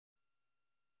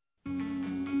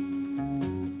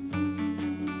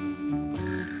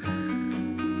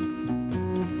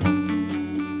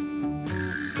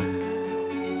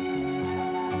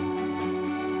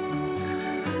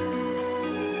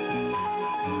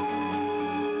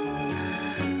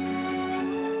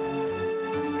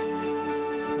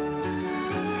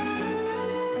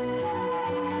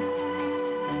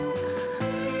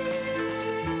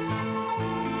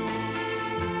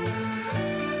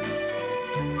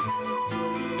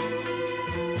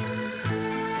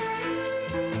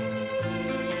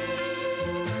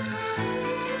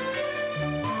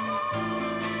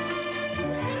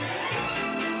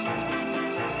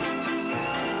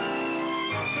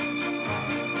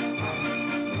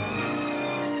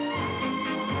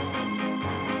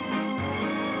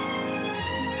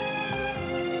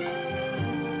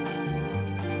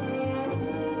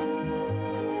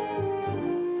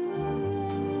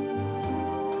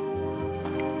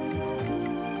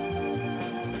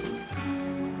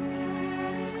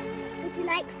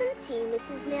like some tea,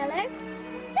 Mrs. Miller?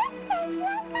 Yes, thank you.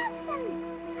 I'll have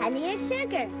some. Honey or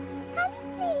sugar? Honey,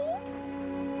 please.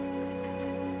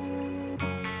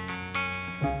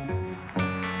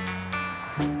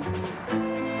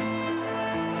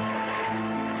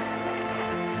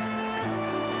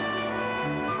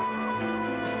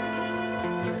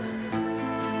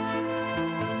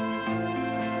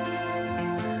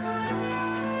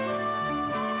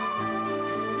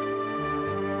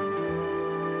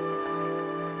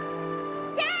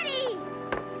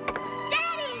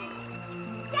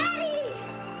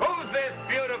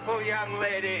 Young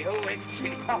lady, who is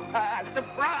she? Surprise!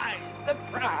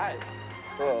 Surprise!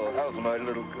 Oh, how's my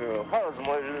little girl? How's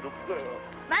my little girl?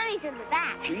 Mommy's in the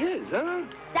back. She is, huh?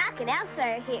 Doc and Elsa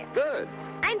are here. Good.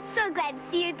 I'm so glad to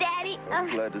see you, Daddy. I'm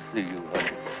glad to see you,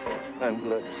 honey. I'm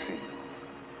glad to see you.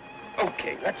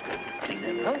 Okay, let's go and see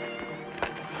them, huh?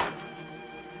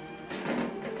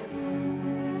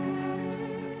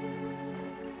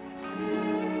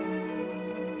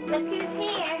 Look who's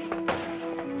here.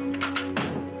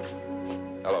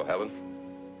 Hello, Helen.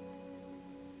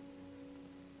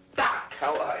 Doc,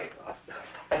 how are you?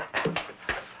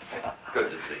 Good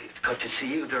to see you. Good to see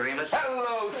you, Doremus.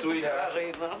 Hello, sweetheart.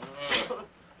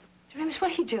 Doremus,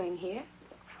 what are you doing here?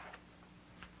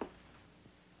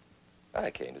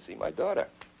 I came to see my daughter.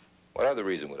 What other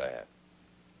reason would I have?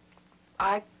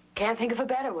 I can't think of a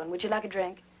better one. Would you like a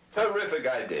drink? Terrific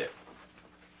idea.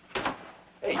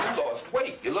 Hey, you lost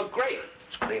weight. You look great.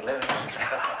 Screen there.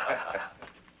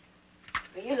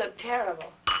 Well, you look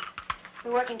terrible.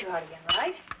 You're working too hard again,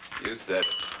 right? You said it.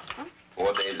 Huh?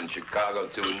 4 days in Chicago,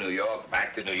 2 in New York,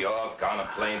 back to New York, on a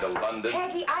plane to London.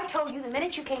 Peggy, I told you the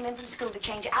minute you came in from school to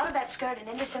change out of that skirt and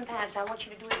into some pants. I want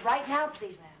you to do it right now,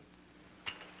 please,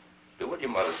 ma'am. Do what your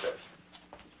mother says.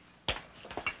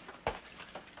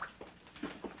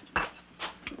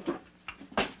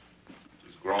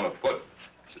 She's grown a foot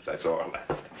since I saw her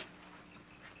last.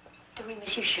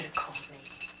 Doremus, you should have called me.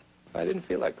 I didn't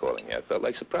feel like calling you. I felt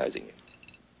like surprising you.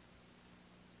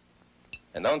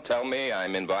 And don't tell me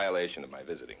I'm in violation of my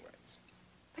visiting rights.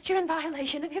 But you're in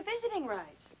violation of your visiting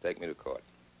rights. Take me to court.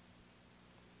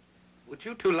 Would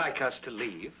you two like us to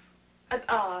leave?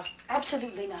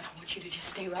 Absolutely not. I want you to just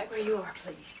stay right where you are,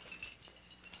 please.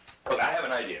 Look, I have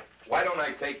an idea. Why don't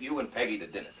I take you and Peggy to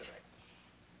dinner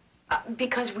tonight?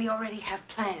 Because we already have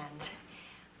plans.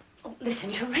 Oh,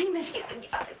 listen, Doremus,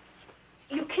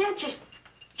 you can't just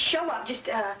show up just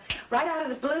right out of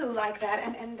the blue like that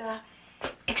and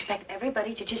expect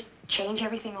everybody to just change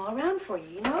everything all around for you,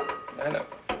 you know? I know.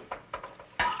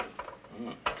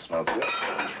 Smells good.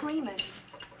 Doremus,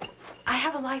 I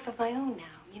have a life of my own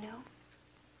now, you know?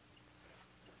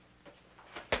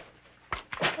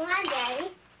 Come on,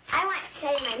 Daddy. I want to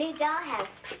show you my new dollhouse.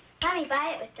 Mommy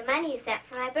bought it with the money you sent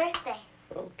for my birthday.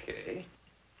 Okay.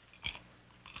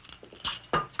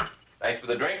 Thanks for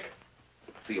the drink.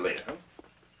 See you later, huh?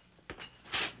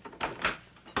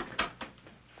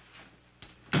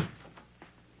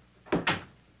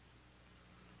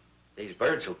 These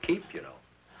birds will keep, you know.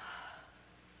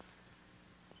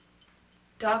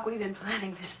 Doc, we've been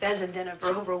planning this pheasant dinner for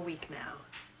over a week now.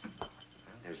 Well,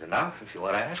 there's enough if you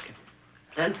want to ask him.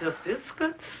 Plenty of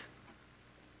biscuits.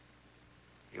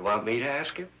 You want me to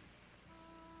ask him?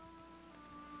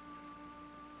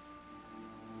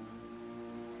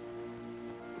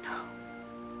 No.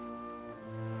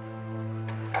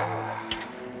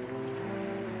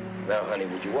 Now, honey,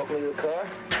 would you walk me to the car?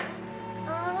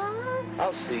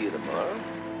 I'll see you tomorrow.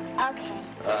 Okay.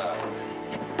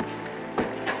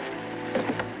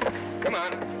 Come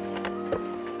on.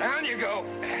 Down you go.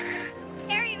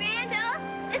 Harry Randall,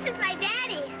 this is my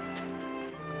daddy.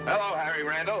 Hello, Harry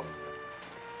Randall.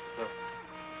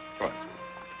 Come on,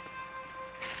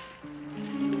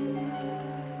 sweetie.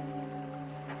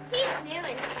 He's new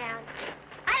in town.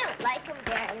 I don't like him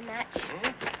very much.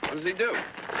 What does he do?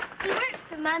 He works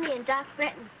for Mommy and Doc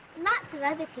Britton, and lots of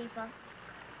other people.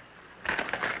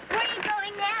 Where are you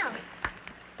going now?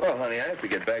 Well, honey, I have to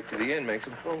get back to the inn, make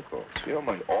some phone calls. You know,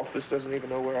 my office doesn't even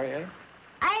know where I am.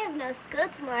 I have no school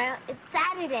tomorrow. It's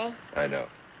Saturday. I know.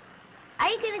 Are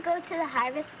you going to go to the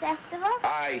Harvest Festival?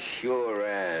 I sure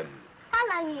am. How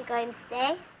long are you going to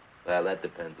stay? Well, that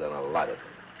depends on a lot of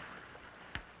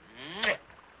things.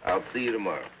 I'll see you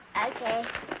tomorrow. Okay.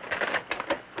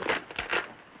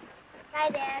 Bye,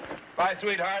 Dad. Bye,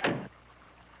 sweetheart.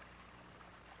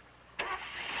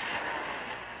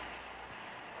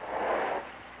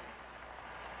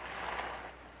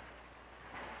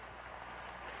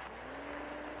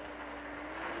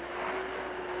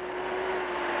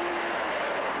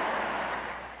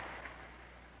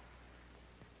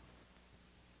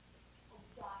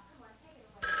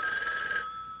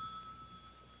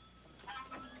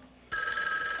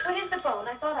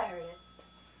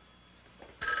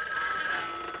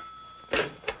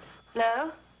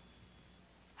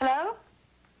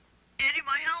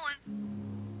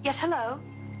 Yes, hello?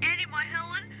 Annie, my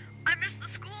Helen, I missed the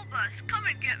school bus. Come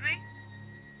and get me.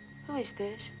 Who is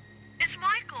this? It's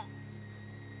Michael.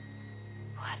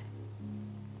 What?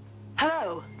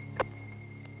 Hello?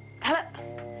 Hello?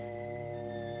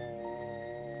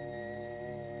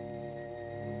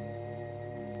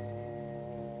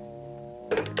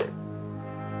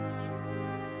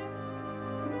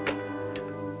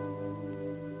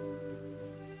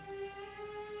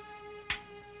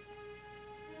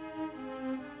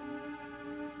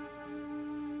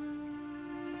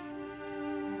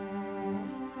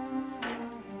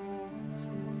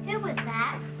 Who was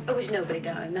that? It was nobody,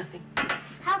 darling, nothing.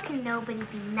 How can nobody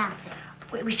be nothing?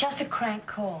 It was just a crank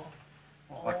call.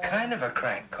 What kind of a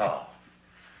crank call?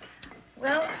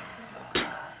 Well,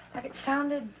 like it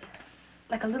sounded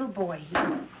like a little boy.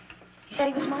 He said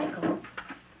he was Michael.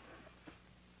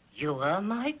 You are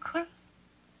Michael?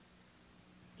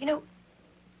 You know,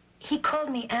 he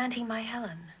called me Auntie My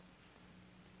Helen.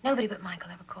 Nobody but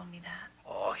Michael ever called me that.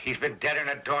 Oh, he's been dead in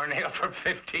a doornail for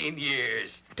 15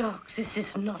 years. Doc, this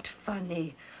is not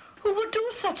funny. Who would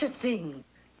do such a thing?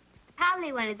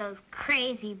 Probably one of those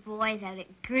crazy boys out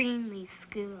at Greenleaf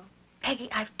School. Peggy,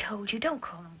 I've told you, don't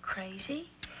call him crazy.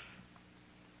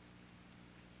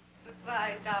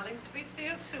 Goodbye, darlings. We see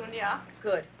you soon, yeah?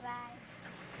 Good. Bye.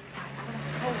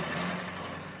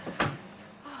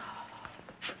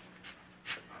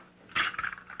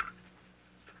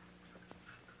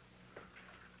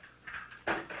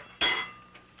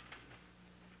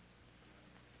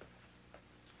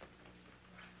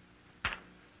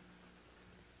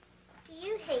 Do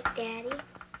you hate Daddy?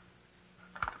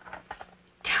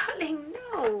 Darling,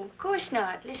 no, of course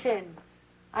not. Listen,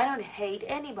 I don't hate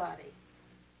anybody.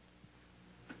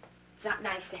 It's not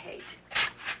nice to hate.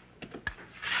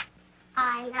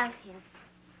 I love him.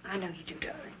 I know you do,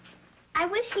 darling. I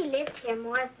wish he lived here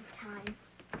more of the time.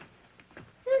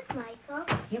 Who's Michael?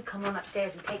 You come on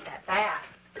upstairs and take that bath.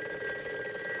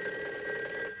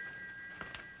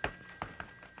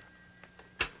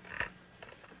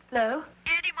 Hello?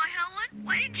 Annie, my Helen,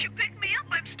 why didn't you pick me up?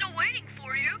 I'm still waiting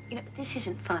for you. You know, this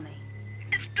isn't funny.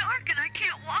 It's dark and I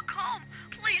can't walk home.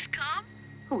 Please come.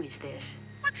 Who is this?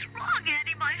 What's wrong,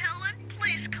 Annie, my Helen?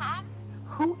 Please come.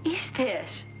 Who is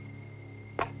this?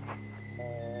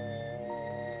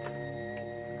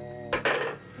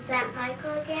 Is that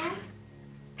Michael again?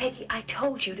 Peggy, I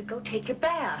told you to go take your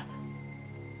bath.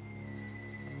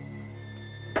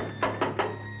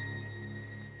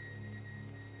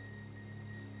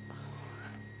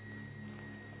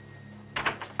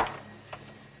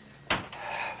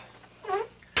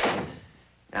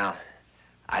 Now,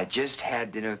 I just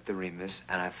had dinner with the Remus,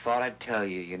 and I thought I'd tell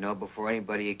you, you know, before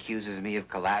anybody accuses me of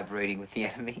collaborating with the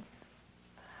enemy.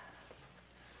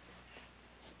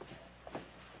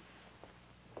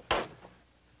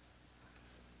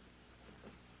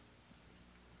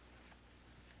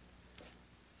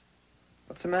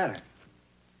 What's the matter?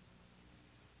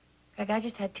 Greg, I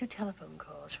just had 2 telephone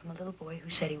calls from a little boy who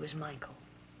said he was Michael.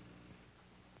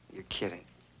 You're kidding.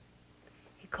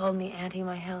 He called me Auntie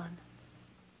My Helen.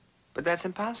 But that's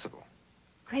impossible.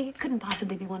 Greg, it couldn't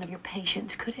possibly be one of your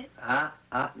patients, could it?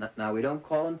 Now, we don't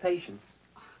call them patients.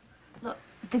 Look,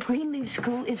 the Greenleaf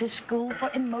School is a school for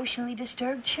emotionally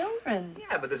disturbed children.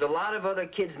 Yeah, but there's a lot of other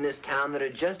kids in this town that are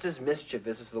just as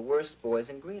mischievous as the worst boys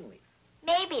in Greenleaf.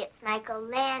 Maybe it's Michael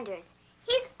Landers.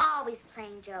 He's always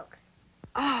playing jokes.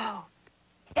 Oh.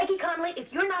 Peggy Connolly,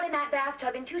 if you're not in that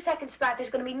bathtub in 2 seconds flat, there's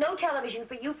going to be no television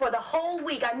for you for the whole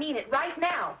week. I mean it right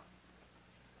now.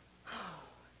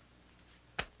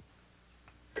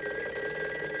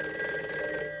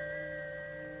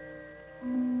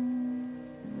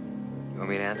 You want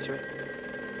me to answer it?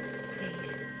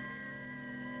 Please.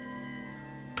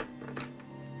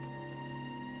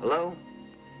 Hello?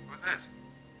 Who's this?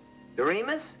 The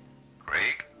Remus?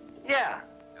 Craig? Yeah.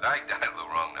 Did I dial the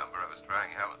wrong number? I was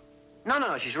trying Helen.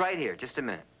 No, she's right here. Just a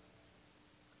minute.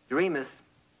 The Remus,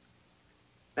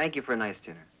 thank you for a nice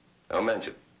dinner. Don't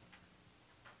mention.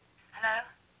 Hello?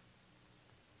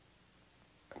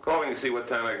 I'm calling to see what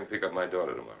time I can pick up my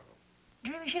daughter tomorrow.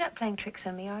 Dreamus, you're not playing tricks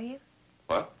on me, are you?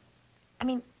 What? I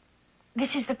mean,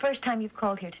 this is the first time you've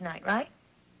called here tonight, right?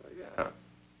 Yeah.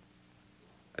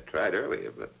 I tried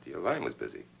earlier, but your line was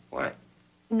busy. Why?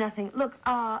 Nothing. Look,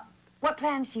 what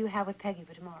plans do you have with Peggy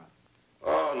for tomorrow?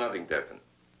 Oh, nothing definite.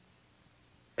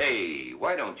 Hey,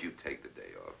 why don't you take the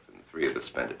day off and the 3 of us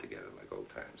spend it together like old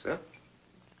times, huh?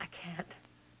 I can't.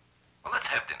 Well, let's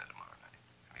have dinner tomorrow night.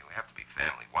 I mean, we have to be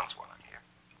family once while I'm here.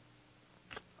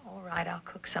 All right, I'll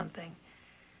cook something.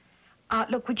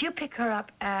 Look, would you pick her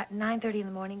up at 9:30 in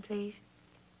the morning, please?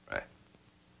 Right.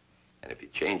 And if you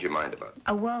change your mind about it.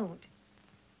 I won't.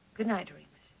 Good night, Remus.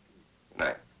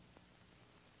 Night.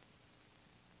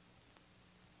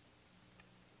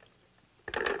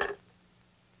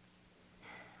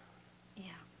 Yeah.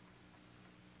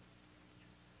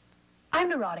 I'm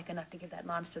neurotic enough to give that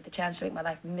monster the chance to make my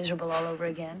life miserable all over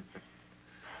again.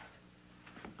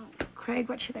 Oh, Craig,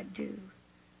 what should I do?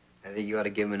 I think you ought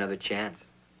to give him another chance.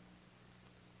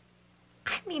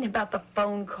 I mean about the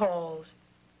phone calls.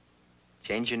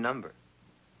 Change your number.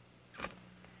 Oh,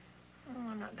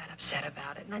 I'm not that upset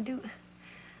about it. And I do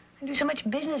so much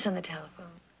business on the telephone.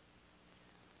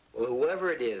 Well,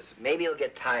 whoever it is, maybe he'll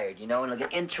get tired, you know, and he'll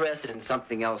get interested in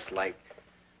something else like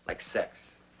sex.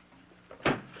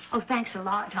 Oh, thanks a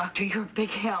lot, Doctor. You're a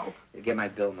big help. You'll get my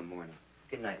bill in the morning.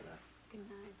 Good night, love. Good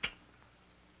night.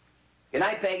 Good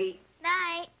night, Peggy.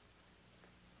 Night.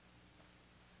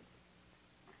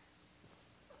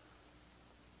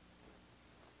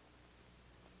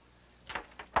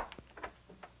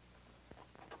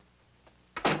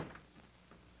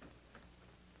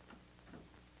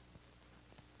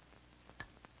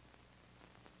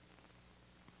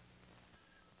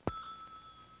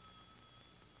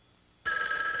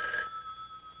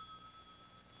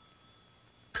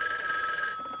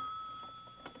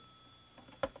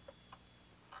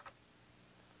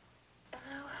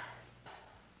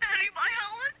 Annie, my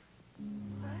Helen?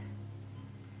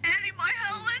 Annie, my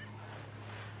Helen?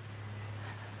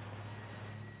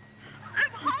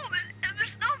 I'm home and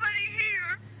there's nobody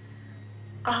here.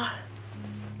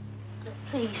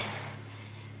 Please.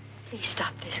 Please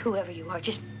stop this, whoever you are.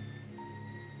 Just,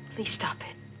 please stop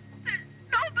it. There's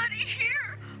nobody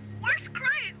here. Where's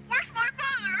Craig? Where's my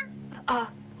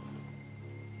mother?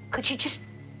 Could you just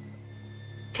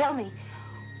tell me,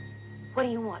 what do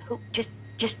you want? Just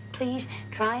please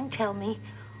try and tell me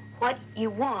what you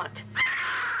want.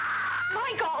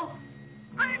 Michael!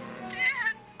 I'm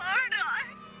dead, aren't I?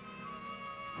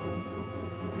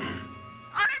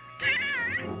 I'm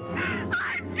dead!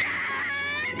 I'm dead!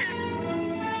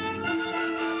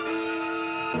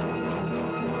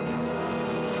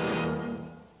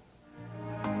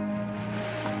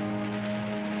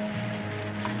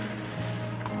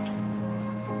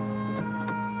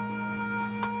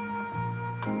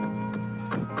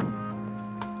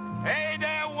 Hey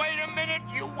there, wait a minute.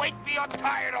 You wait for your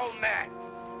tired old man.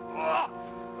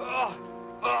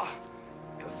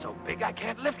 You're so big I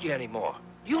can't lift you anymore.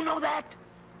 You know that?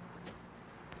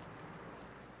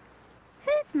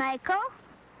 Who's Michael?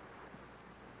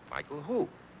 Michael who?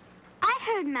 I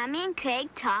heard Mommy and Craig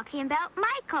talking about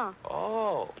Michael.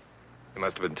 Oh. You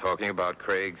must have been talking about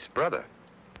Craig's brother.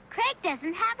 Craig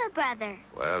doesn't have a brother.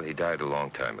 Well, he died a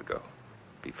long time ago.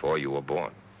 Before you were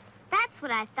born. That's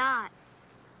what I thought.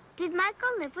 Did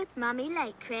Michael live with Mommy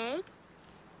like Craig?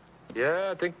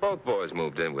 Yeah, I think both boys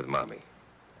moved in with Mommy.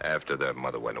 After their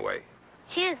mother went away.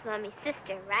 She was Mommy's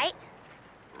sister, right?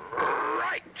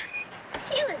 Right.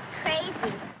 She was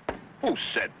crazy. Who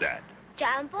said that?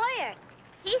 John Boyer.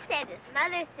 He said his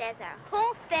mother says our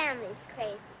whole family's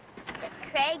crazy. That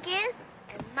Craig is,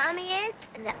 and Mommy is,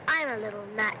 and that I'm a little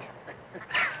nut.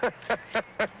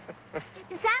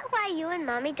 Is that why you and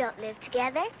Mommy don't live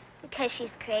together? Because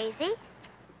she's crazy?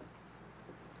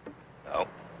 No,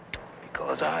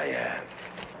 because I am.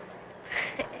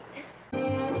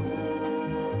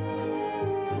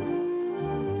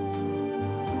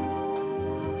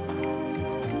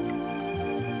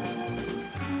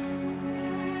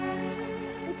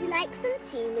 Would you like some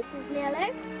tea, Mrs. Miller?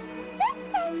 Yes,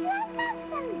 thank you. I'll have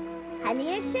some. Honey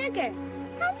or sugar?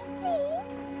 Honey,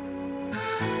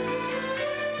 please.